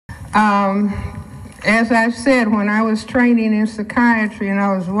As I said, when I was training in psychiatry and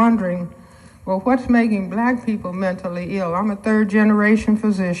I was wondering, well, what's making black people mentally ill? I'm a third-generation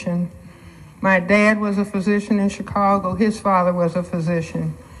physician. My dad was a physician in Chicago. His father was a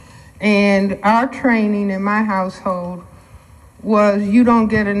physician. And our training in my household was you don't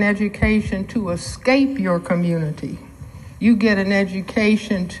get an education to escape your community. You get an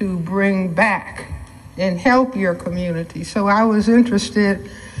education to bring back and help your community. So I was interested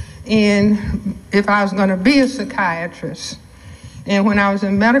in if I was going to be a psychiatrist. And when I was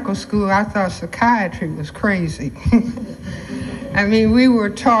in medical school, I thought psychiatry was crazy. I mean, we were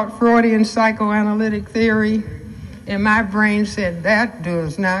taught Freudian psychoanalytic theory, and my brain said, that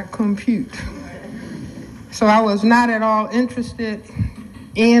does not compute. So I was not at all interested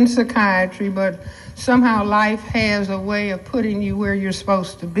in psychiatry, but somehow life has a way of putting you where you're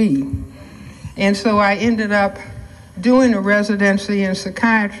supposed to be. And so I ended up doing a residency in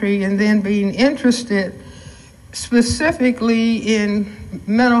psychiatry and then being interested specifically in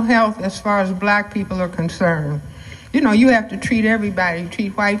mental health as far as black people are concerned. You know, you have to treat everybody. You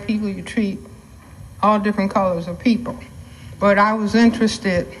treat white people, you treat all different colors of people. But I was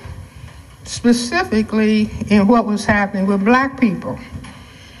interested specifically in what was happening with black people.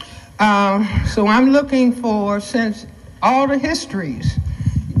 So I'm looking for, since all the histories,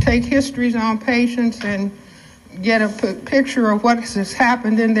 take histories on patients and get a picture of what has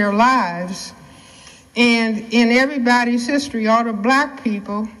happened in their lives. And in everybody's history, all the black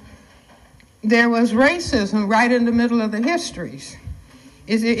people, there was racism right in the middle of the histories.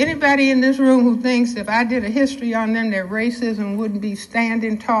 Is there anybody in this room who thinks if I did a history on them, that racism wouldn't be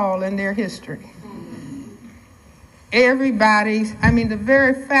standing tall in their history? Everybody, I mean, the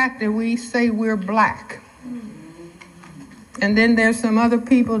very fact that we say we're black, and then there's some other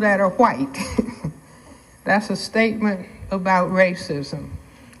people that are white, that's a statement about racism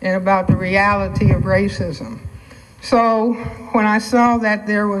and about the reality of racism. So when I saw that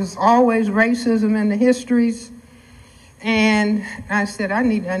there was always racism in the histories, and I said, I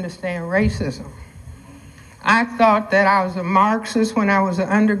need to understand racism. I thought that I was a Marxist when I was an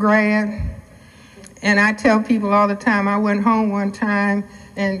undergrad. And I tell people all the time, I went home one time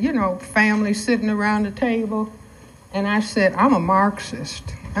and, you know, family sitting around the table. And I said, I'm a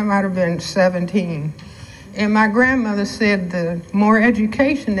Marxist. I might have been 17. And my grandmother said, the more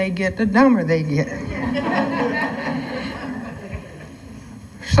education they get, the dumber they get.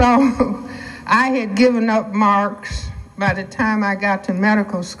 So I had given up Marx by the time I got to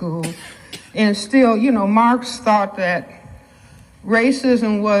medical school. And still, you know, Marx thought that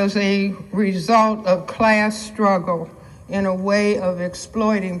racism was a result of class struggle in a way of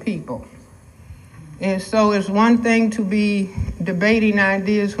exploiting people. And so it's one thing to be debating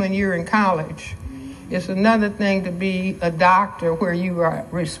ideas when you're in college. It's another thing to be a doctor where you are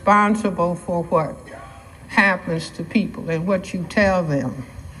responsible for what happens to people and what you tell them.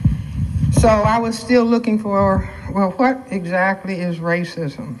 So I was still looking for, well, what exactly is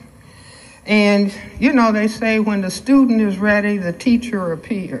racism? And, you know, they say when the student is ready, the teacher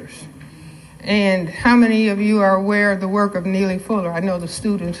appears. And how many of you are aware of the work of Neely Fuller? I know the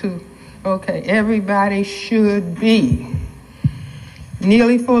students who, okay, everybody should be.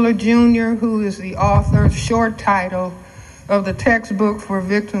 Neely Fuller Jr., who is the author, short title, of the textbook for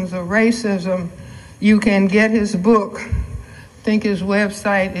victims of racism. You can get his book. I think his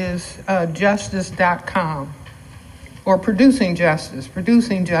website is justice.com. Or Producing Justice,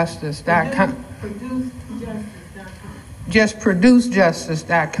 producingjustice.com. Just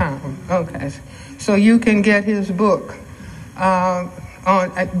producejustice.com. Okay. So you can get his book.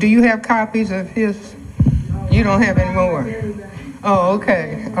 Do you have copies of his? You don't have any more. Oh,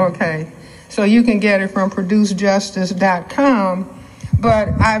 okay. Okay. So you can get it from producejustice.com.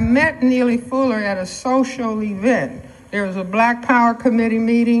 But I met Neely Fuller at a social event. There was a Black Power Committee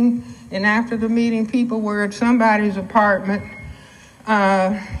meeting. And after the meeting, people were at somebody's apartment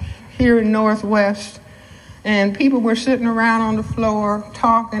here in Northwest, and people were sitting around on the floor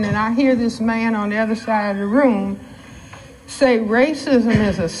talking, and I hear this man on the other side of the room say racism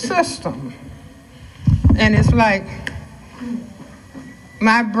is a system. And it's like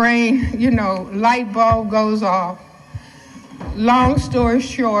my brain, you know, light bulb goes off. Long story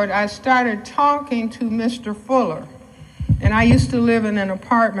short, I started talking to Mr. Fuller. And I used to live in an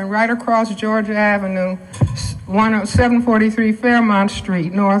apartment right across Georgia Avenue, 743 Fairmont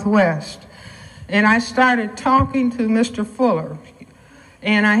Street, Northwest. And I started talking to Mr. Fuller.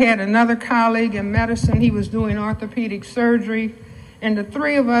 And I had another colleague in medicine. He was doing orthopedic surgery. And the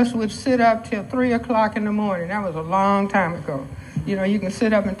three of us would sit up till 3 o'clock in the morning. That was a long time ago. You know, you can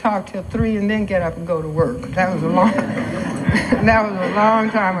sit up and talk till 3 and then get up and go to work. That was a long That was a long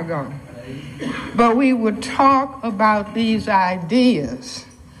time ago. But we would talk about these ideas.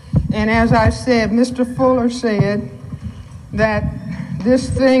 And as I said, Mr. Fuller said that this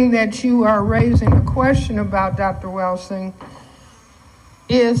thing that you are raising a question about, Dr. Welsing,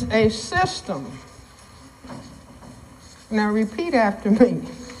 is a system. Now repeat after me.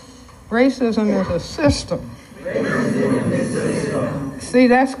 Racism is a system. See,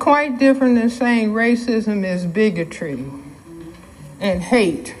 that's quite different than saying racism is bigotry and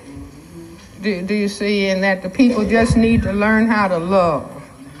hate. Do you see? And that the people just need to learn how to love.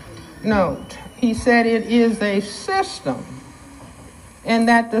 No, he said it is a system. And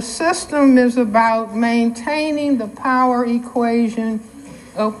that the system is about maintaining the power equation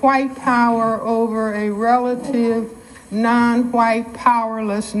of white power over a relative non-white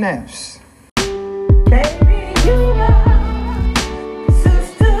powerlessness. Baby, you wrong.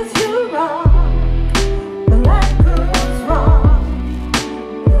 Sisters, you wrong. Black girls wrong.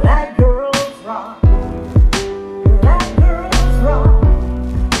 Black girls wrong. Black girls wrong.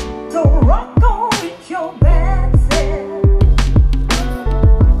 Don't rock on with your bad self.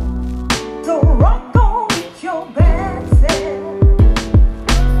 Don't rock on with your bad self.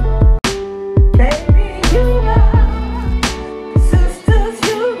 Baby, you wrong. Sisters,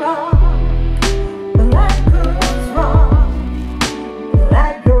 you wrong. Black girls wrong.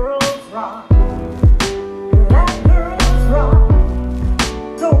 Black girls wrong. Black girls wrong.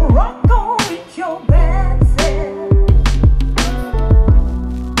 Don't rock on with your bad self.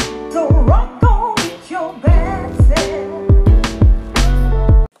 Don't rock on with your bad self.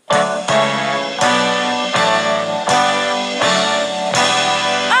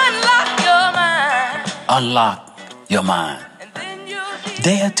 Unlock your mind. Unlock your mind. And then you'll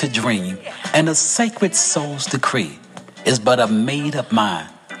Dare to dream, and a sacred soul's decree is but a made-up mind,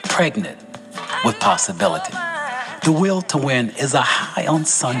 pregnant with possibility. The will to win is a high on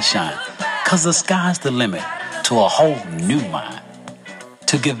sunshine, 'cause the sky's the limit to a whole new mind.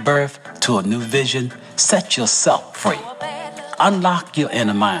 To give birth to a new vision, set yourself free. Unlock your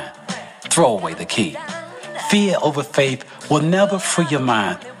inner mind, throw away the key. Fear over faith will never free your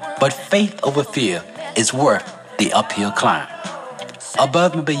mind, but faith over fear is worth the uphill climb.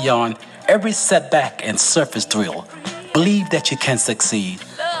 Above and beyond every setback and surface thrill, believe that you can succeed.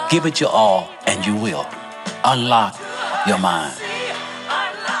 Give it your all and you will. Unlock your mind.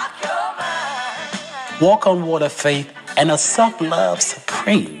 unlock your mind. Walk on water, faith, and a self-love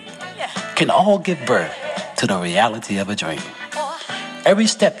supreme can all give birth to the reality of a dream. Every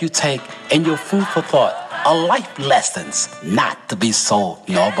step you take in your food for thought are life lessons not to be sold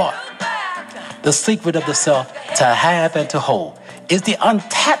nor bought. The secret of the self to have and to hold is the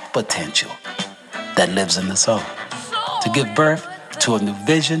untapped potential that lives in the soul. To give birth to a new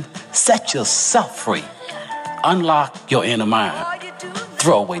vision, set yourself free. Unlock your inner mind.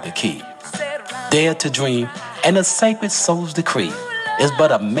 Throw away the key. Dare to dream, and a sacred soul's decree is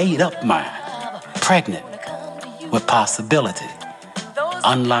but a made-up mind, pregnant with possibility.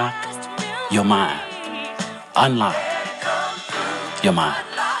 Unlock your mind. Unlock your mind.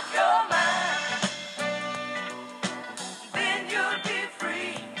 Unlock your mind. Then you'll be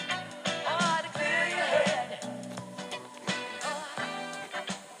free. Oh, to clear your head.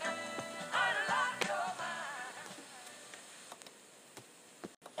 Unlock your mind.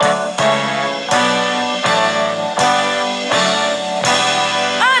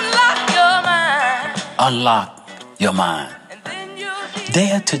 Unlock your mind. Unlock your mind. And then you'll be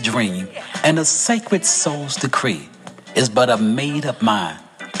Dare to dream, and a sacred soul's decree is but a made-up mind,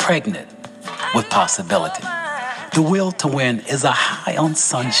 pregnant with possibility. The will to win is a high on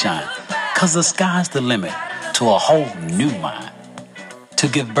sunshine, 'cause the sky's the limit to a whole new mind. To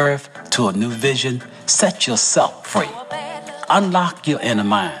give birth to a new vision, set yourself free. Unlock your inner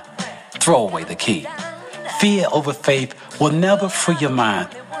mind. Throw away the key. Fear over faith will never free your mind,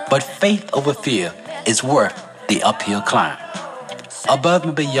 but faith over fear is worth the uphill climb. Above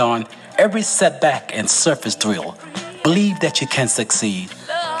and beyond every setback and surface thrill, believe that you can succeed.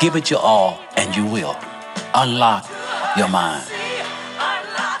 Give it your all and you will. Unlock your mind.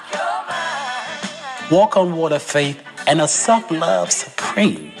 unlock your mind. Walk on water, faith, and a self-love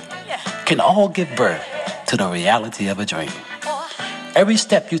supreme can all give birth to the reality of a dream. Every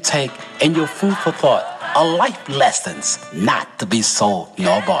step you take in your food for thought are life lessons not to be sold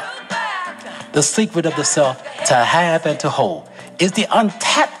nor bought. The secret of the self to have and to hold is the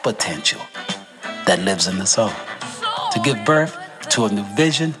untapped potential that lives in the soul. To give birth to a new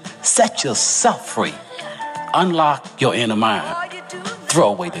vision, set yourself free. Unlock your inner mind. Throw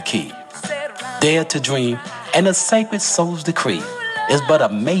away the key. Dare to dream, and a sacred soul's decree is but a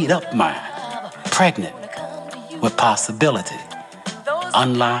made-up mind, pregnant with possibility.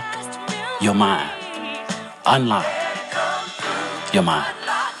 Unlock your mind. Unlock your mind.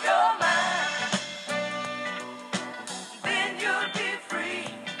 Then you'll be free.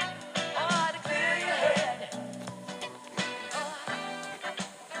 Oh, to clear your head.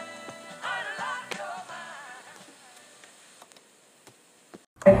 Unlock your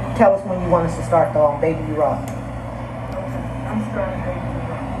mind. Tell us when you want us to start the Baby You Rock. I'm starting Baby You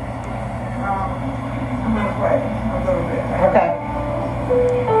Rock. I'm gonna play a little bit. Okay.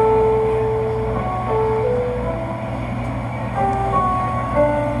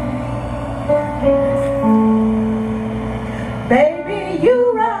 Baby,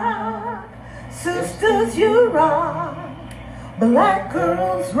 you rock, sisters, you rock, black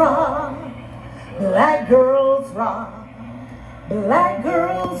girls rock, black girls rock, black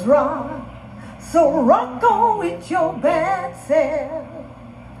girls rock. So rock on with your bad self.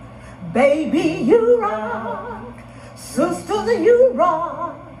 Baby, you rock, sisters, you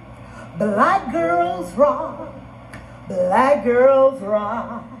rock, black girls rock, black girls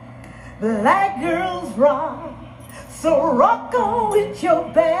rock, black girls rock. So rock on with your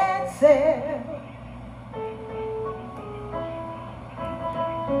bad self.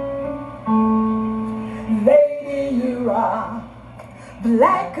 Lady, you rock,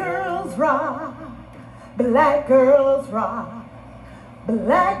 black girls rock, black girls rock,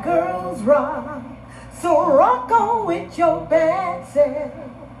 black girls rock. So rock on with your bad self.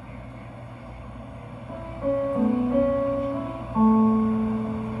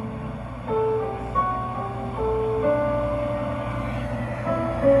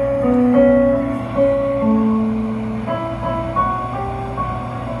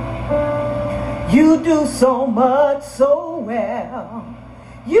 You do so much so well.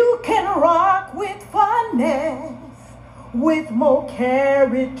 You can rock with finesse, with more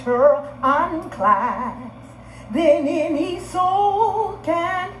character and class than any soul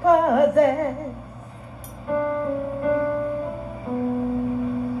can possess.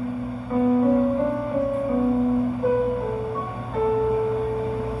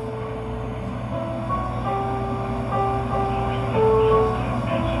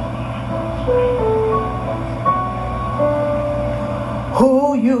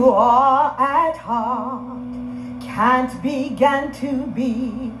 Who you are at heart can't begin to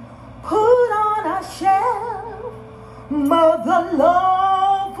be put on a shelf. Mother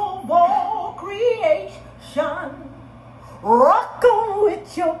love of all creation, rock on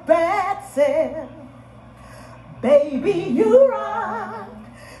with your bad self. Baby, you rock,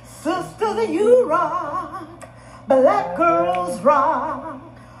 sister, you rock, black girls rock,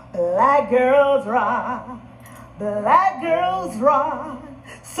 black girls rock, black girls rock.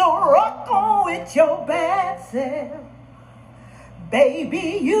 So rock on with your bad self.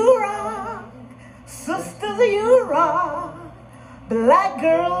 Baby, you rock, sisters, you rock, black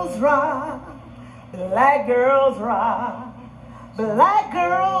girls rock, black girls rock, black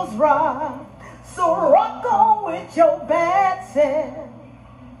girls rock. So rock on with your bad self.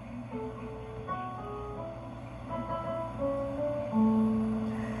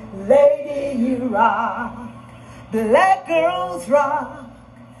 Lady, you rock, black girls rock,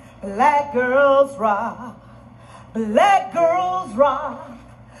 black girls rock, black girls rock.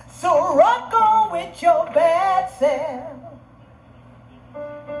 So rock on with your bad self.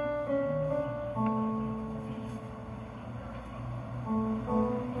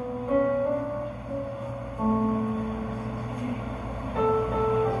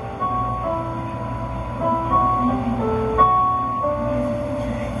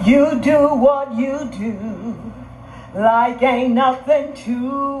 You do what you do like ain't nothing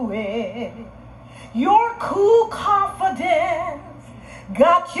to it. Your cool confidence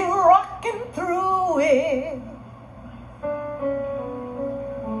got you rocking through it.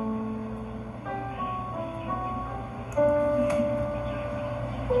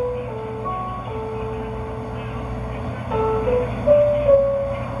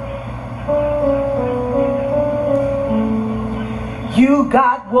 You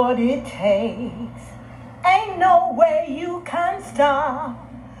got what it takes, ain't no way you can stop.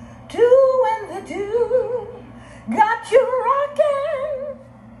 Doing the do, got you rocking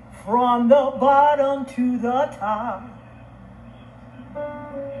from the bottom to the top.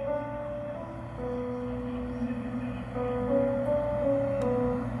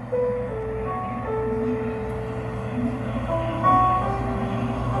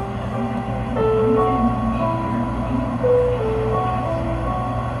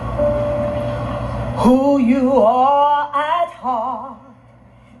 Who you are at heart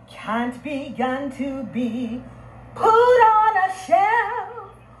can't begin to be put on a shelf.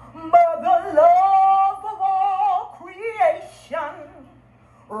 Mother love of all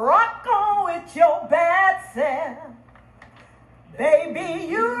with your bad self. Baby,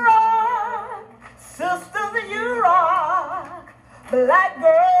 you rock. Sisters, you rock. Black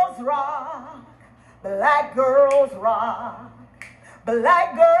girls rock. Black girls rock.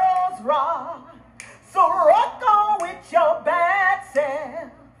 Black girls rock. So rock on with your bad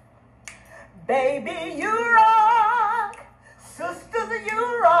self. Baby, you rock. Sisters,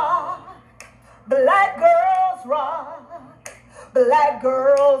 you rock. Black girls rock. Black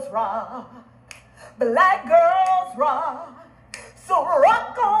girls rock. Black girls rock. So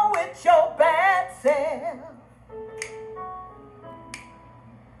rock on with your bad self.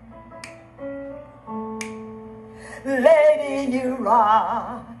 Lady, you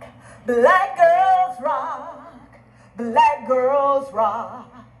rock. Black girls rock. Black girls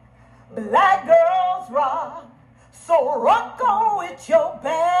rock. Black girls rock. So rock on with your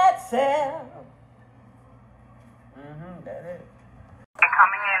bad self. That is.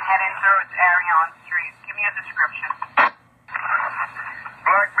 Coming in, heading towards Arion Street. Give me a description.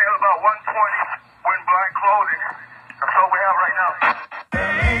 Black male about 120, wearing black clothing. That's all we have right now.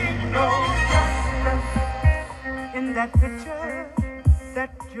 In that picture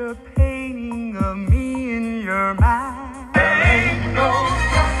that you're painting of me in your mind,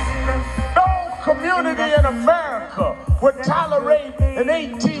 No community in America would tolerate an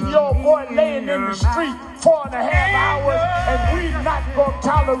 18-year-old boy laying in the street 4.5 hours, and we're not going to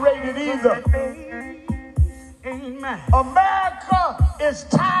tolerate it either. America, it's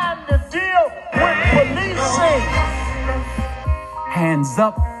time to deal with policing. Hands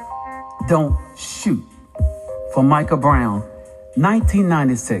up, don't shoot. For Michael Brown,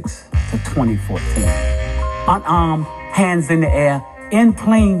 1996 to 2014. Unarmed, hands in the air, in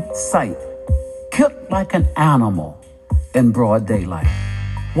plain sight. Killed like an animal in broad daylight.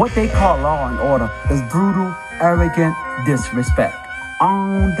 What they call law and order is brutal, arrogant disrespect.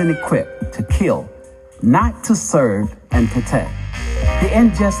 Armed and equipped to kill, not to serve and protect. The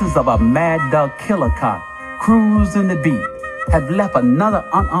injustice of a mad dog killer cop cruising the beat have left another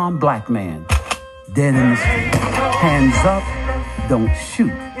unarmed black man dead in the street. Hands up, don't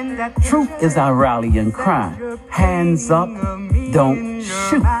shoot. Truth is our rallying cry. Hands up, don't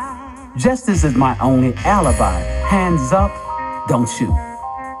shoot. Justice is my only alibi. Hands up, don't shoot.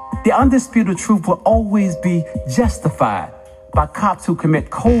 The undisputed truth will always be justified by cops who commit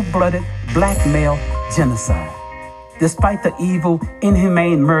cold-blooded black male genocide. Despite the evil,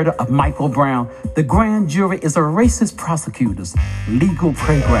 inhumane murder of Michael Brown, the grand jury is a racist prosecutor's legal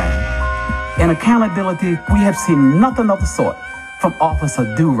playground. In accountability, we have seen nothing of the sort from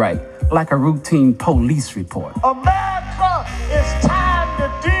Officer Do-Right, like a routine police report. America, it's time to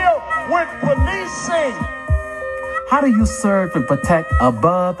deal with policing. How do you serve and protect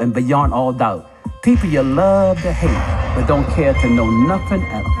above and beyond all doubt people you love to hate, but don't care to know nothing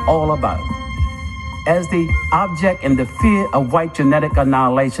at all about? As the object and the fear of white genetic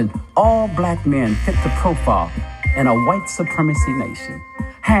annihilation, all black men fit the profile in a white supremacy nation.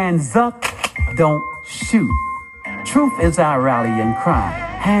 Hands up, don't shoot. Truth is our rallying cry.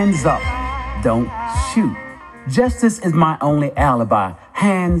 Hands up, don't shoot. Justice is my only alibi.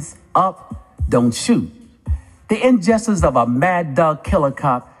 Hands up, don't shoot. The injustice of a mad dog killer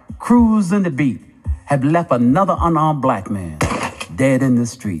cop cruising the beat have left another unarmed black man dead in the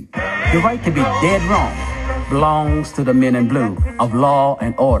street. The right to be dead wrong belongs to the men in blue of law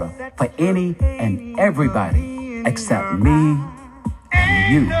and order for any and everybody except me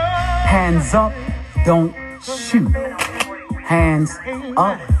and you. Hands up, don't shoot. Hands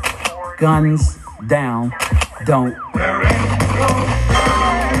up, guns down, don't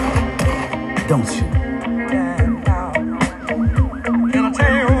shoot.